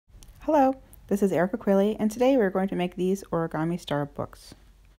Hello, this is Erica Qualey, and today we're going to make these origami star books.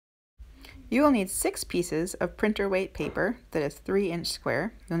 You will need 6 pieces of printer weight paper that is 3-inch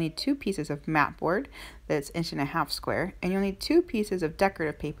square. You'll need 2 pieces of mat board that's 1.5 inch square, and you'll need 2 pieces of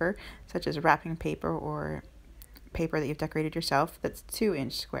decorative paper, such as wrapping paper or paper that you've decorated yourself, that's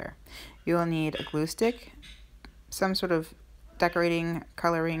 2-inch square. You will need a glue stick, some sort of decorating,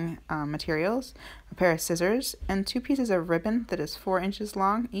 coloring materials, a pair of scissors, and 2 pieces of ribbon that is 4 inches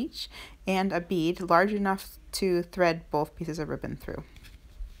long each, and a bead large enough to thread both pieces of ribbon through.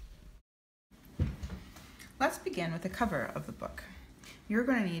 Let's begin with the cover of the book. You're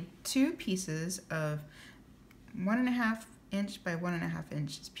going to need 2 pieces of 1.5 inch by 1.5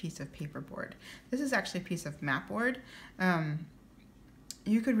 inches piece of paperboard. This is actually a piece of mat board.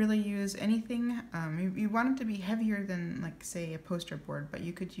 You could really use anything. You want it to be heavier than, like, say, a poster board, but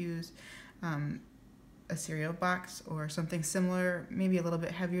you could use a cereal box or something similar. Maybe a little bit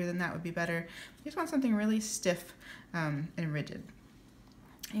heavier than that would be better. You just want something really stiff and rigid.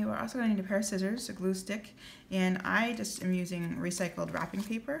 You are also going to need a pair of scissors, a glue stick, and I just am using recycled wrapping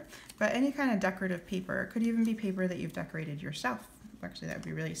paper, but any kind of decorative paper. It could even be paper that you've decorated yourself. Actually, that would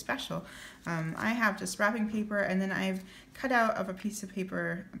be really special. I have just wrapping paper, and then I've cut out of a piece of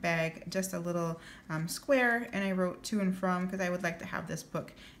paper bag just a little square, and I wrote to and from because I would like to have this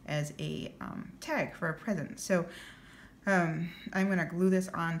book as a tag for a present. So I'm going to glue this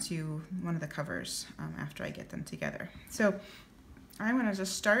onto one of the covers after I get them together. So I'm going to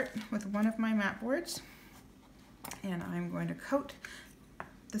just start with one of my mat boards, and I'm going to coat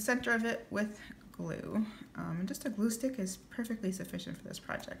the center of it with glue. Just a glue stick is perfectly sufficient for this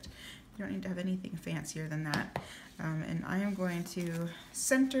project. You don't need to have anything fancier than that. And I am going to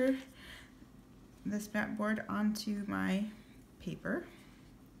center this mat board onto my paper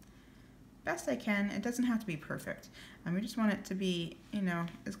best I can. It doesn't have to be perfect. We just want it to be,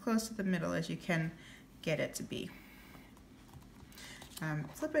 as close to the middle as you can get it to be.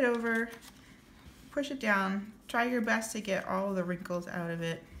 Flip it over, push it down, try your best to get all the wrinkles out of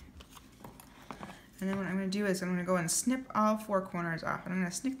it. And then what I'm going to do is I'm going to go and snip all 4 corners off. And I'm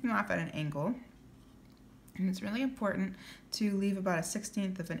going to snip them off at an angle. And it's really important to leave about a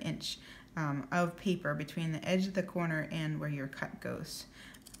 1/16 of an inch of paper between the edge of the corner and where your cut goes.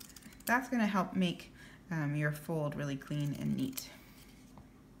 That's going to help make your fold really clean and neat.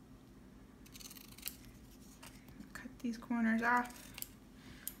 Cut these corners off.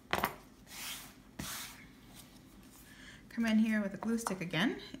 Come in here with a glue stick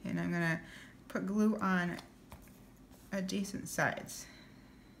again, and I'm going to put glue on adjacent sides.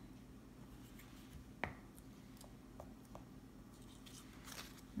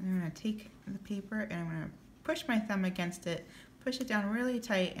 And I'm going to take the paper and I'm going to push my thumb against it, push it down really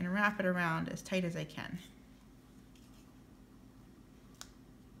tight, and wrap it around as tight as I can.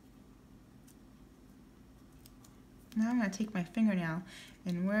 Now I'm going to take my fingernail,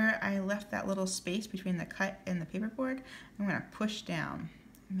 and where I left that little space between the cut and the paperboard, I'm going to push down,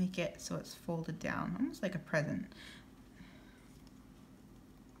 make it so it's folded down, almost like a present.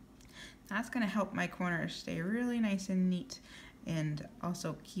 That's going to help my corners stay really nice and neat, and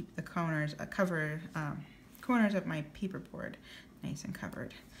also keep the corners corners of my paperboard nice and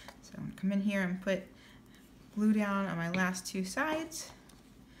covered. So I'm going to come in here and put glue down on my last 2 sides.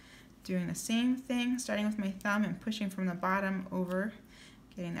 Doing the same thing, starting with my thumb and pushing from the bottom over,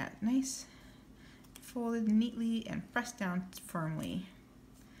 getting that nice folded neatly and pressed down firmly.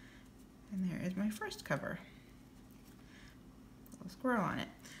 And there is my first cover. Little squirrel on it.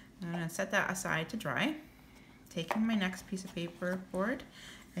 And I'm going to set that aside to dry. Taking my next piece of paper board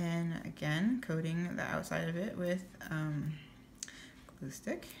and again coating the outside of it with glue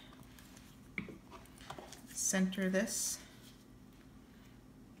stick. Center this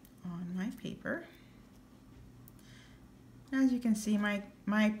on my paper. As you can see,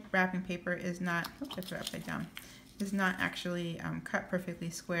 my wrapping paper is not, oops, I put it upside down, is not actually cut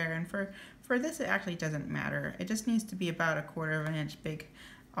perfectly square, and for this it actually doesn't matter. It just needs to be about 1/4 of an inch big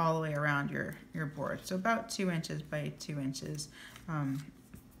all the way around your board. So about 2 inches by 2 inches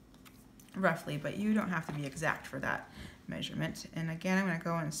roughly, but you don't have to be exact for that measurement. And again, I'm going to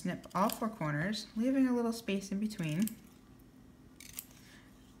go and snip all 4 corners, leaving a little space in between.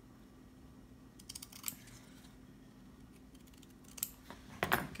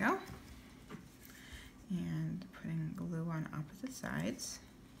 Go. And putting glue on opposite sides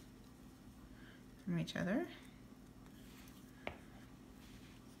from each other.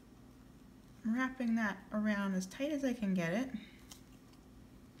 Wrapping that around as tight as I can get it.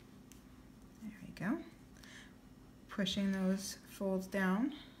 There we go. Pushing those folds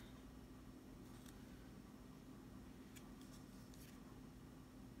down.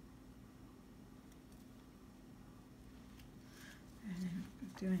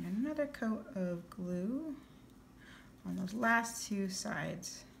 doing another coat of glue on those last two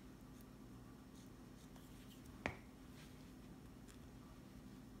sides. There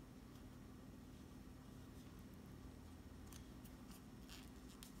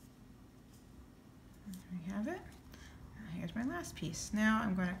we have it. Here's my last piece. Now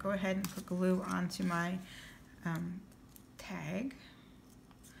I'm going to go ahead and put glue onto my tag.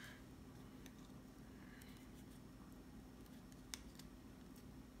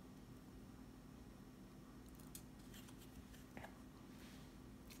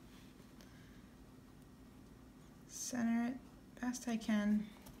 Center it best I can.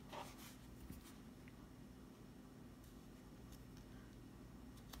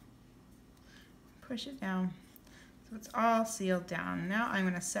 Push it down so it's all sealed down. Now I'm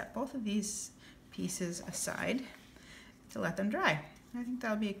going to set both of these pieces aside to let them dry. I think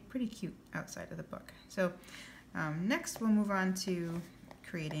that'll be pretty cute outside of the book. So next we'll move on to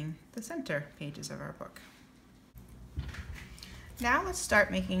creating the center pages of our book. Now let's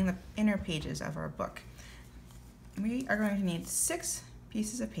start making the inner pages of our book. We are going to need 6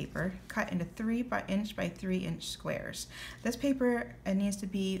 pieces of paper cut into 3" by 3" squares. This paper needs to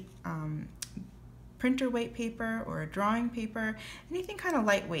be printer weight paper or a drawing paper, anything kind of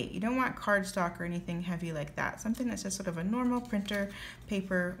lightweight. You don't want cardstock or anything heavy like that. Something that's just sort of a normal printer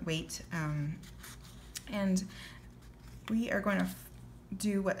paper weight. And we are going to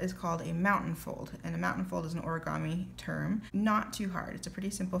do what is called a mountain fold, and a mountain fold is an origami term. Not too hard, it's a pretty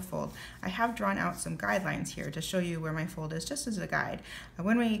simple fold. I have drawn out some guidelines here to show you where my fold is, just as a guide.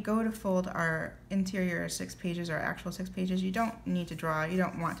 When we go to fold our interior 6 pages, our actual 6 pages, you don't need to draw, you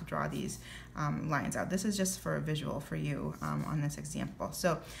don't want to draw these lines out. This is just for a visual for you on this example.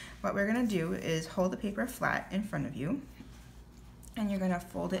 So what we're going to do is hold the paper flat in front of you, and you're going to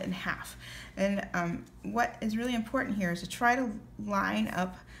fold it in half. And what is really important here is to try to line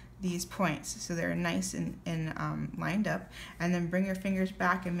up these points so they're nice and lined up, and then bring your fingers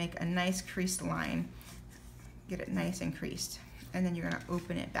back and make a nice creased line. Get it nice and creased. And then you're going to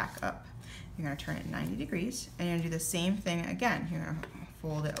open it back up. You're going to turn it 90 degrees, and you're going to do the same thing again. You're going to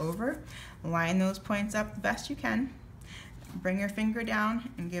fold it over, line those points up the best you can, bring your finger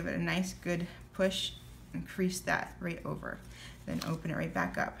down and give it a nice good push and crease that right over. Then open it right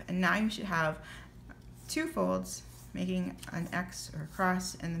back up. And now you should have 2 folds making an X or a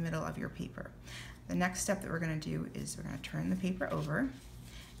cross in the middle of your paper. The next step that we're going to do is we're going to turn the paper over,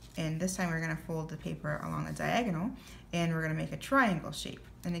 and this time we're going to fold the paper along the diagonal, and we're going to make a triangle shape.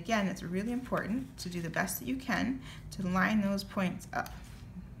 And again, it's really important to do the best that you can to line those points up.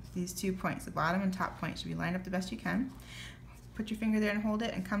 These 2 points, the bottom and top point, should be lined up the best you can. Put your finger there and hold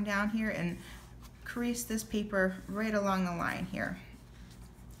it, and come down here and crease this paper right along the line here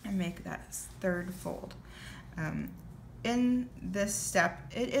and make that 3rd fold. In this step,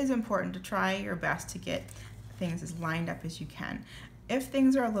 it is important to try your best to get things as lined up as you can. If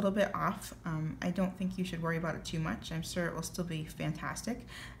things are a little bit off, I don't think you should worry about it too much. I'm sure it will still be fantastic,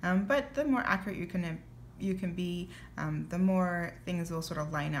 but the more accurate you can be, the more things will sort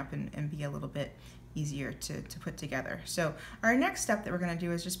of line up and be a little bit easier to put together. So our next step that we're going to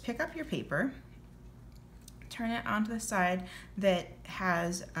do is just pick up your paper, turn it onto the side that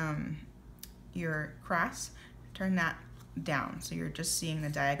has your cross, turn that down so you're just seeing the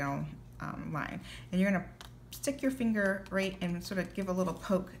diagonal line. And you're going to stick your finger right and sort of give a little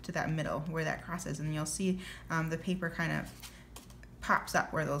poke to that middle where that cross is, and you'll see the paper kind of pops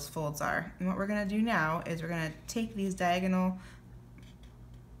up where those folds are. And what we're going to do now is we're going to take these diagonal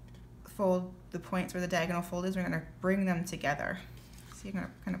fold, the points where the diagonal fold is, we're going to bring them together. So you're going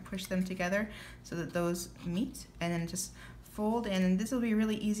to kind of push them together so that those meet, and then just fold in. And this will be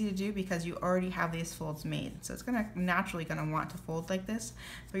really easy to do because you already have these folds made. So it's naturally going to want to fold like this,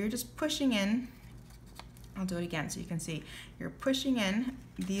 but you're just pushing in. I'll do it again so you can see. You're pushing in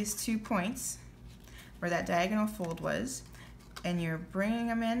these 2 points where that diagonal fold was, and you're bringing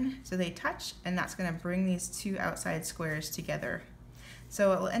them in so they touch, and that's going to bring these 2 outside squares together.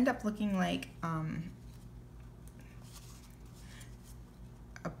 So it will end up looking like on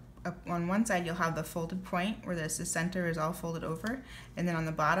one side you'll have the folded point where the center is all folded over, and then on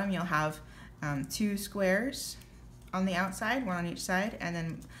the bottom you'll have 2 squares on the outside, 1 on each side, and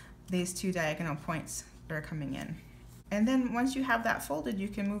then these 2 diagonal points that are coming in. And then once you have that folded, you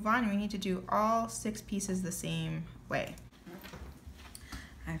can move on. We need to do all 6 pieces the same way.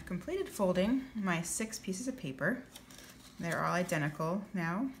 I've completed folding my 6 pieces of paper. They're all identical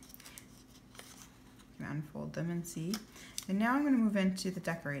now. You can unfold them and see. And now I'm going to move into the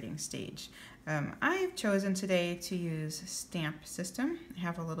decorating stage. I've chosen today to use stamp system. I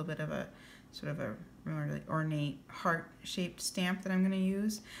have a little bit of a sort of a really ornate heart-shaped stamp that I'm going to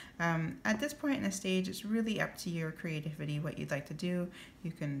use. At this point in the stage, it's really up to your creativity, what you'd like to do.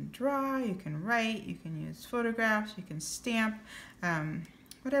 You can draw, you can write, you can use photographs, you can stamp,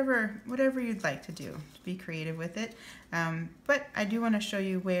 whatever you'd like to do. Be creative with it. But I do want to show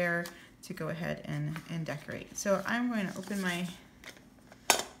you where to go ahead and decorate. So I'm going to open my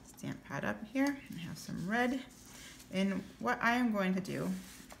stamp pad up here. I have some red. And what I am going to do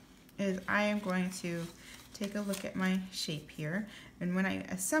is I am going to take a look at my shape here, and when I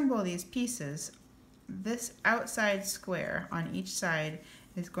assemble these pieces, this outside square on each side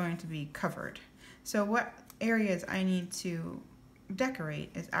is going to be covered. So what areas I need to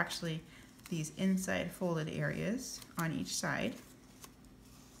decorate is actually these inside folded areas on each side,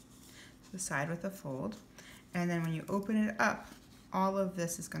 the side with a fold, and then when you open it up, all of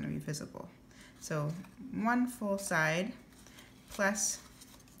this is going to be visible. So one full side plus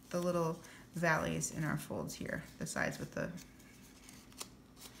the little valleys in our folds here, the sides with the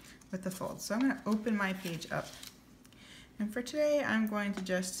folds. So I'm going to open my page up, and for today I'm going to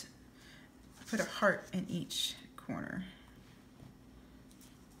just put a heart in each corner.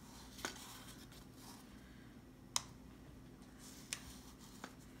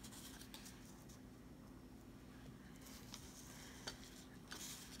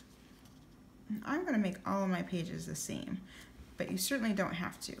 And I'm going to make all of my pages the same, but you certainly don't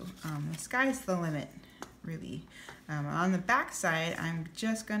have to. The sky's the limit, really. On the back side, I'm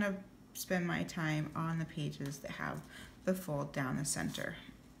just going to spend my time on the pages that have the fold down the center.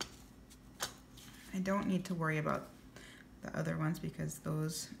 I don't need to worry about the other ones because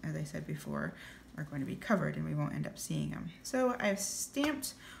those, as I said before, are going to be covered and we won't end up seeing them. So I've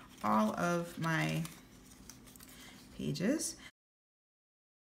stamped all of my pages.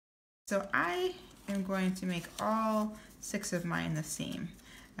 So I am going to make all 6 of mine the same.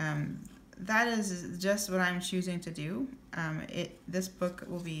 That is just what I'm choosing to do. This book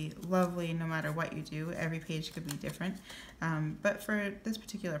will be lovely no matter what you do. Every page could be different. But for this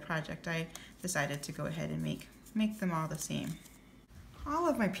particular project, I decided to go ahead and make them all the same. All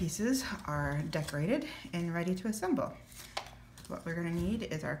of my pieces are decorated and ready to assemble. What we're going to need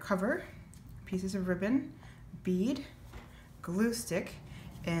is our cover, pieces of ribbon, bead, glue stick,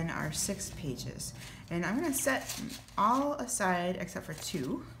 and our 6 pages. And I'm going to set all aside except for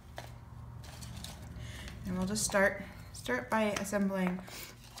 2. And we'll just start by assembling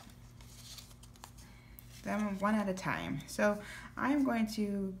them one at a time. So I'm going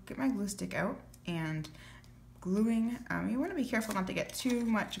to get my glue stick out and gluing. You want to be careful not to get too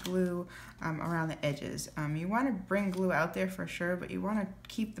much glue around the edges. You want to bring glue out there for sure, but you want to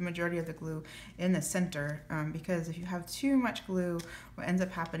keep the majority of the glue in the center because if you have too much glue, what ends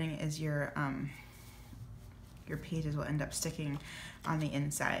up happening is your pages will end up sticking on the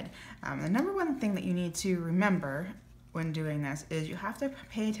inside. The number one thing that you need to remember when doing this is you have to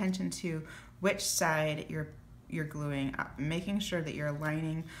pay attention to which side you're gluing up, making sure that you're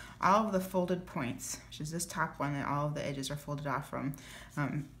aligning all of the folded points, which is this top one that all of the edges are folded off from.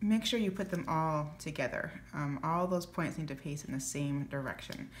 Make sure you put them all together. All those points need to face in the same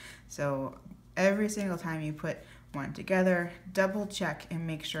direction. So every single time you put one together, double check and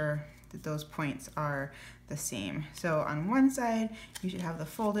make sure that those points are the same. So on one side, you should have the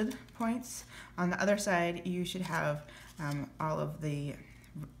folded points. On the other side, you should have all of the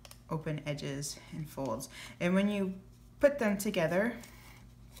open edges and folds. And when you put them together,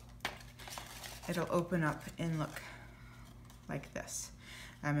 it'll open up and look like this.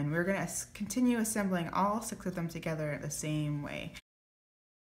 And we're going to continue assembling all 6 of them together the same way.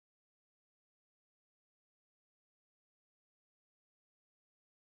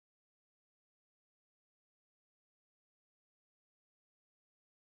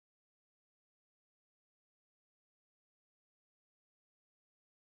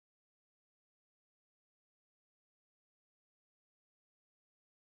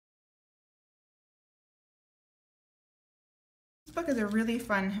 This book is a really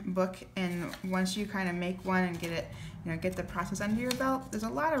fun book, and once you kind of make one and get it, get the process under your belt, there's a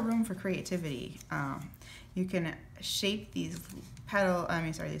lot of room for creativity. You can shape these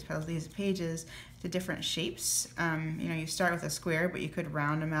pages to different shapes. You start with a square, but you could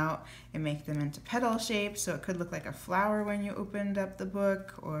round them out and make them into petal shapes, so it could look like a flower when you opened up the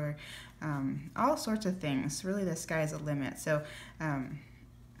book, or all sorts of things. Really, the sky's the limit. So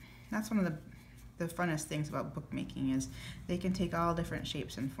that's one of the funnest things about bookmaking is they can take all different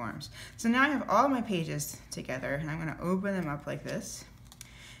shapes and forms. So now I have all my pages together, and I'm going to open them up like this.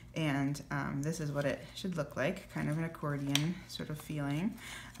 And this is what it should look like, kind of an accordion sort of feeling.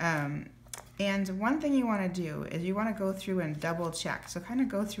 And one thing you want to do is you want to go through and double check. So kind of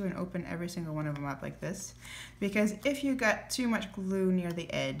go through and open every single one of them up like this, because if you got too much glue near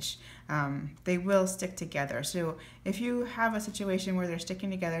the edge, they will stick together. So if you have a situation where they're sticking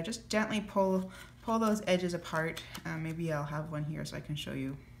together, just gently pull those edges apart. Maybe I'll have one here so I can show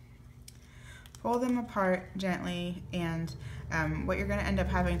you. Pull them apart gently, and what you're going to end up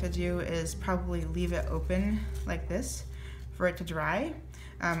having to do is probably leave it open like this for it to dry.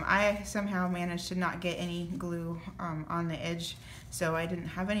 I somehow managed to not get any glue on the edge, so I didn't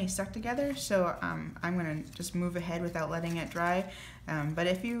have any stuck together, so I'm going to just move ahead without letting it dry. But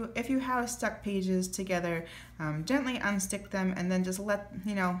if you have stuck pages together, gently unstick them and then just let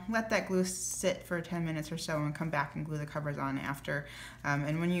that glue sit for 10 minutes or so and come back and glue the covers on after.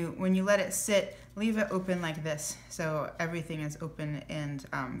 And when you let it sit, leave it open like this so everything is open and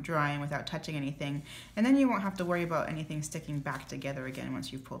drying without touching anything, and then you won't have to worry about anything sticking back together again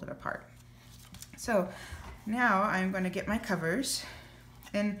once you've pulled it apart. So now I'm going to get my covers,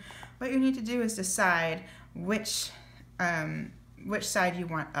 and what you need to do is decide which side you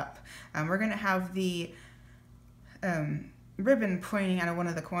want up. We're going to have the ribbon pointing out of one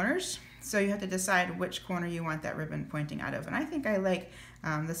of the corners, so you have to decide which corner you want that ribbon pointing out of. And I think I like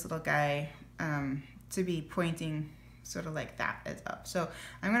this little guy to be pointing sort of like that is up. So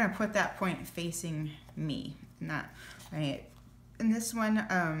I'm going to put that point facing me, not right. And this one,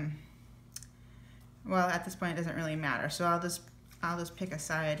 well, at this point it doesn't really matter. So I'll just pick a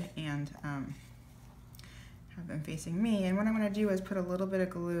side and have them facing me. And what I'm going to do is put a little bit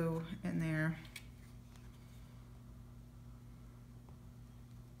of glue in there.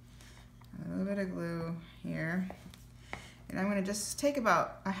 A little bit of glue here. And I'm going to just take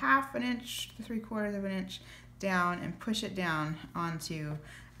about a 1/2 inch to 3/4 inch down and push it down onto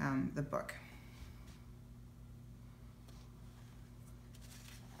the book.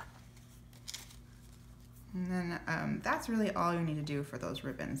 And then that's really all you need to do for those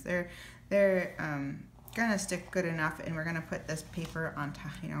ribbons. They're gonna stick good enough, and we're gonna put this paper on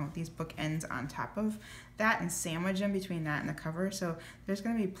top, these book ends on top of that and sandwich them between that and the cover. So there's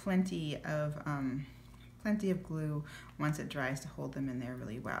gonna be plenty of glue once it dries to hold them in there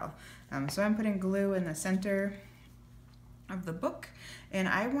really well. So I'm putting glue in the center of the book, and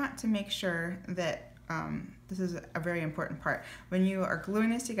I want to make sure that this is a very important part. When you are gluing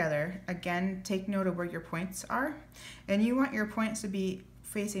this together, again, take note of where your points are, and you want your points to be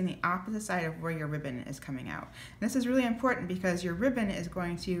facing the opposite side of where your ribbon is coming out. And this is really important because your ribbon is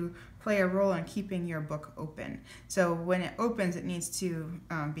going to play a role in keeping your book open. So when it opens, it needs to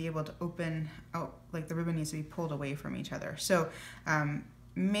be able to open out, like the ribbon needs to be pulled away from each other. So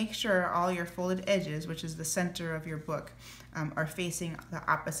make sure all your folded edges, which is the center of your book, are facing the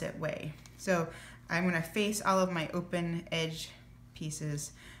opposite way. So I'm going to face all of my open edge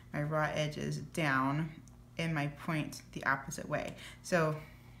pieces, my raw edges, down, and my point the opposite way. So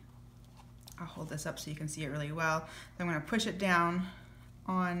I'll hold this up so you can see it really well. I'm going to push it down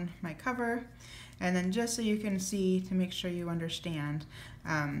on my cover, and then just so you can see, to make sure you understand,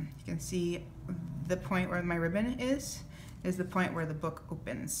 you can see the point where my ribbon is the point where the book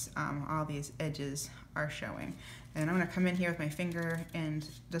opens. All these edges are showing. And I'm going to come in here with my finger and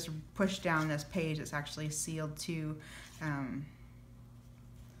just push down this page that's actually sealed to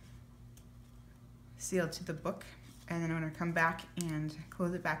the book, and then I'm going to come back and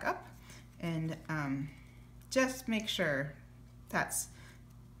close it back up, and just make sure that's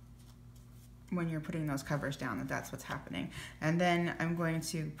when you're putting those covers down that's what's happening. And then I'm going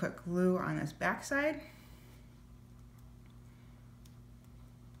to put glue on this back side.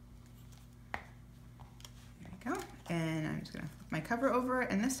 There we go. And I'm just going to flip my cover over,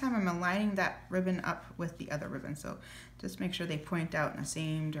 and this time I'm aligning that ribbon up with the other ribbon, so just make sure they point out in the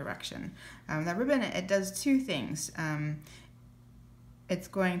same direction. That ribbon, it does two things. It's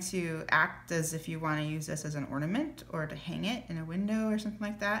going to act as if you want to use this as an ornament or to hang it in a window or something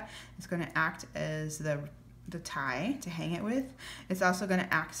like that. It's going to act as the tie to hang it with. It's also going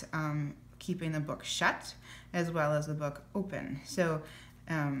to act keeping the book shut as well as the book open. So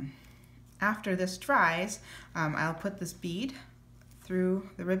after this dries, I'll put this bead through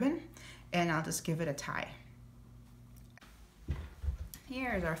the ribbon, and I'll just give it a tie.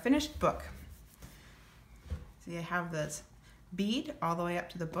 Here's our finished book. So you have this bead all the way up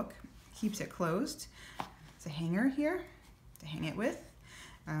to the book, keeps it closed. It's a hanger here to hang it with.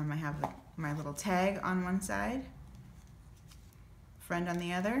 I have my little tag on one side, friend on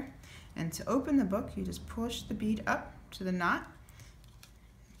the other. And to open the book, you just push the bead up to the knot,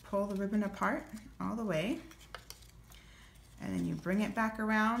 pull the ribbon apart all the way, And then you bring it back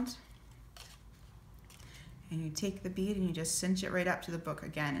around and you take the bead and you just cinch it right up to the book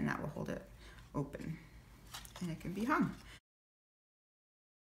again, and that will hold it open and it can be hung.